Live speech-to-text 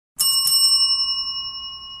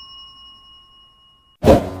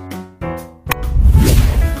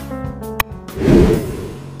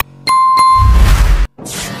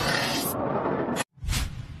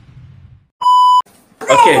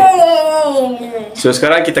So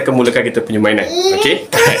sekarang kita akan mulakan kita punya mainan. Okay.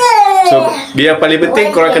 So dia yang paling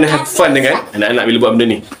penting korang kena have fun dengan anak-anak bila buat benda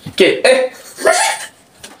ni. Okay.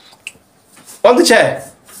 On the chair.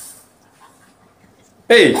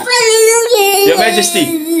 Hey, Your Majesty,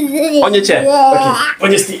 on your chair. Okay,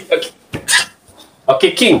 Majesty. Okay.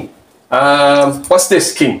 Okay, King. What's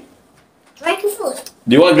this, King? Dragon fruit.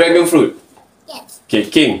 Do you want dragon fruit? Yes.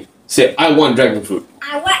 Okay, King. Say, I want dragon fruit.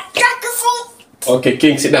 I want dragon fruit. Okay,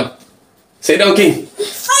 King, sit down. Sit down, King.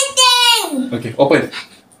 Fighting. Okay, open.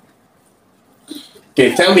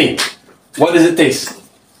 Okay, tell me, what does it taste?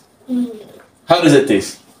 How does it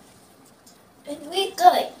taste? It's really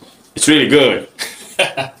good. It's really good.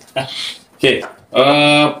 Okay.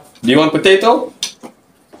 Do you want potato?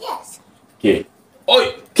 Yes. Okay.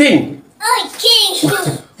 Oi, King. Oh, King.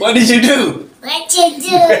 What did you do? What you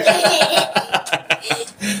do?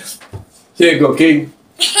 Here you go, King.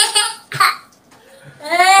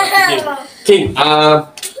 Okay. King.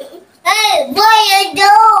 Hey, what you do?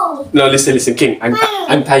 No, listen, King.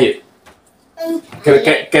 I'm tired.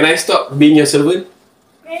 Can I stop being your servant?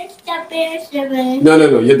 Stop being stupid. No.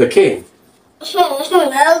 You're the king.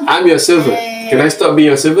 I'm your servant. Can I stop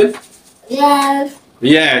being your servant? Yes.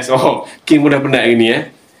 Yes. Oh, King pun dah penat hari ni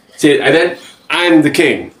Say, and then I'm the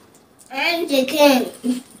king. I'm the king.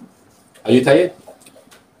 Are you tired?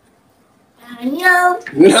 No.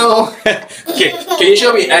 No. Okay. Can you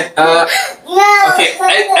show me? No. Okay.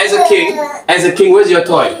 As a king, where's your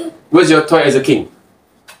toy? Where's your toy as a king?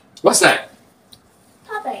 What's that?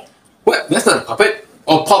 Puppet. What? That's not a puppet.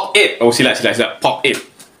 Oh, pop it. Oh, silap. Pop it.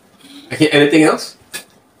 Okay. Anything else?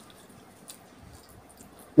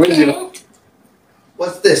 Where's your?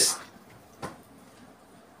 What's this?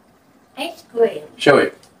 Ice cream. Show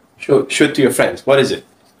it. Show it to your friends. What is it?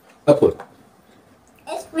 Apa?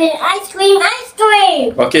 Ice cream. Ice cream. Ice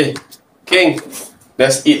cream. Okay. King,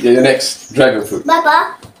 let's eat the next dragon fruit.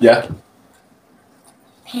 Baba. Yeah.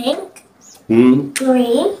 Pink.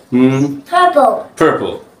 Green. Purple.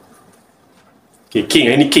 Purple. Okay,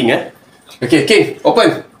 King. Ini King Okay, King.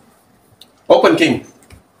 Open. Open, King.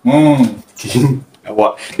 King.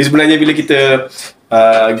 Awak. Ini sebenarnya bila kita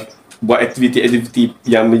buat aktiviti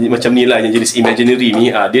yang macam ni lah, yang jenis imaginary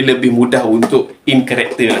ni, dia lebih mudah untuk in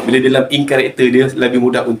character lah. Bila dalam in character, dia lebih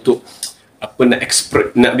mudah untuk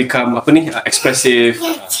nak become expressive.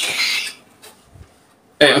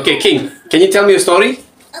 Okay, King. Can you tell me a story?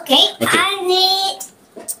 Okay.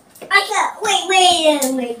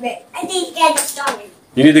 Wait. I need to get a story.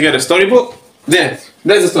 You need to get a storybook? There's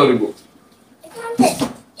a storybook.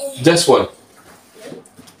 Just one.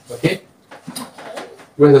 Okay?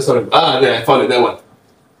 Where's the storybook? There, I found it, that one.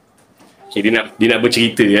 Okay, dia nak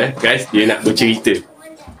bercerita guys. Dia nak bercerita.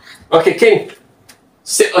 Okay, King.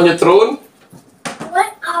 Sit on your throne.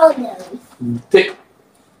 What are those? Take.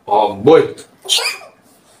 Oh, boy.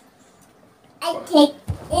 I take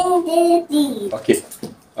in the Okay.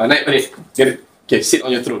 Naik balik. Get it. Okay, sit on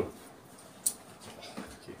your throne.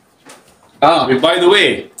 Okay. By the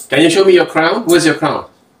way, can you show me your crown? Where's your crown?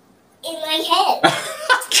 in my head.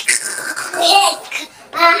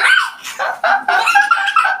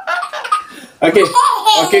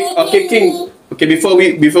 Okay, King. Okay, before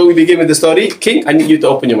we begin with the story, King, I need you to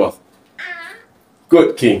open your mouth.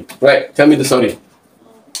 Good, King. Right, tell me the story.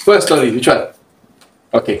 First story, which one?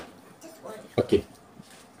 Okay. Okay.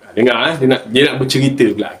 Dengar, dia nak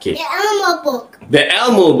bercerita pula. Okay. The Elmo book. The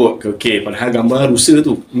Elmo book. Okay, padahal gambar rusa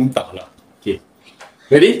tu. Entahlah. Okay.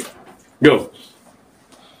 Ready? Go.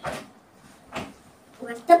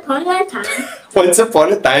 Once upon a time. Once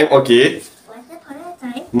upon a time, okay. Once upon a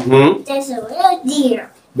time. There's There's a little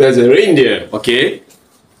deer. There's a reindeer, okay.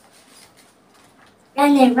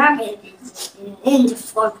 And a rabbit in the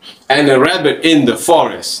forest. And a rabbit in the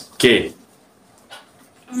forest, okay.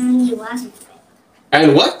 And he lost his friend.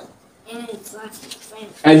 And what? And he lost his friend.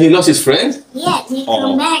 And he lost his friend? Yes, he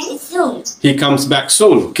Oh. come back soon. He comes back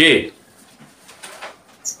soon, okay.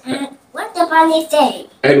 And what the bunny say?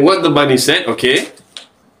 And what the bunny said, okay.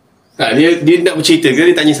 Dia nak bercerita ke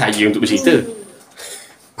dia tanya saya untuk bercerita?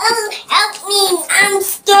 Oh, help me! I'm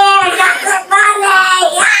scared of the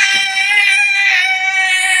bunny!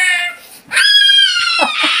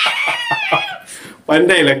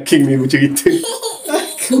 Pandailah King ni bercerita.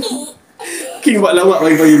 King buat lawak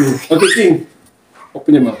pagi-pagi ni. Okay, King.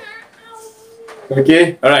 Open your mouth.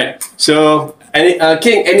 Okay, alright. So,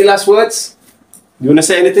 King, any last words? You want to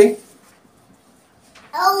say anything?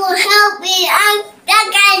 Oh, help me! I'm stuck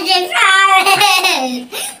in the forest!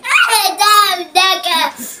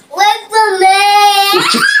 Wait for me!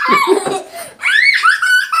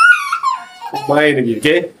 Main lagi,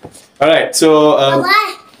 okay? Alright, so...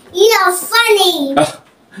 What? You're funny!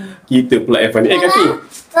 Kita pula yang funny. Kaki.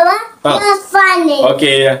 Papa, you're funny.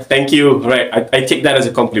 Okay, thank you. Alright, I take that as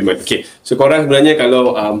a compliment. Okay, so korang sebenarnya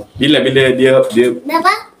kalau bila dia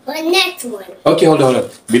Papa, the next one. okay, hold on.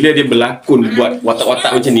 Bila dia berlakon buat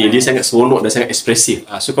watak-watak macam ni, dia sangat seronok dan sangat ekspresif.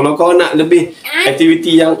 So kalau kau nak lebih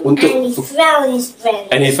aktiviti yang untuk And he found his friend.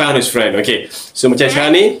 and he found his friend. Okay, so macam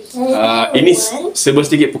sekarang ni ini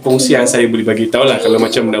sedikit perkongsian saya boleh bagi tahu lah kalau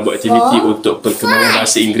macam nak buat aktiviti untuk perkembangan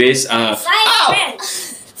bahasa Inggeris. Five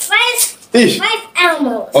friends. Ish. Five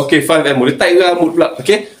animals. Okay, 5 animal. Letak rambut pula.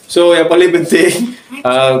 Okay, so yang paling penting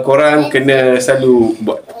korang kena selalu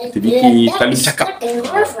buat aktiviti, selalu cakap,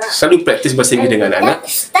 selalu praktis bahasa Inggeris dengan anak.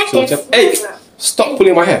 So macam, stop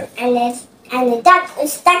pulling my hair. And the duck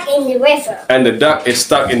is stuck in the river. And the duck is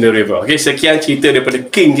stuck in the river. Okay, sekian cerita daripada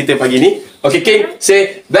King kita pagi ni. Okay, King,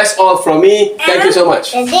 say that's all from me. Thank you so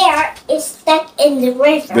much. The deer is stuck in the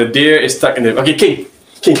river. The deer is stuck in the... Okay,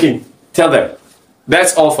 King, tell them.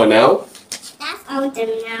 That's all for now. That's all the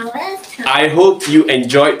now. I hope you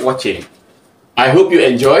enjoyed watching. I hope you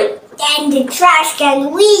enjoyed. And the trash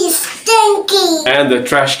can really stinky. And the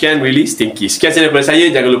trash can really stinky. Sekian saja daripada saya.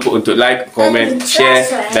 Jangan lupa untuk like, comment, share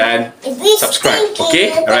dan subscribe.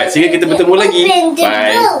 Okay? Alright, sehingga kita bertemu lagi.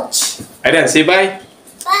 Bye. Aidan, say bye.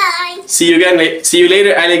 Bye. See you again. See you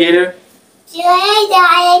later, alligator. See you later,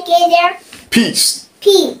 alligator. Peace.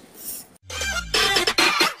 Peace.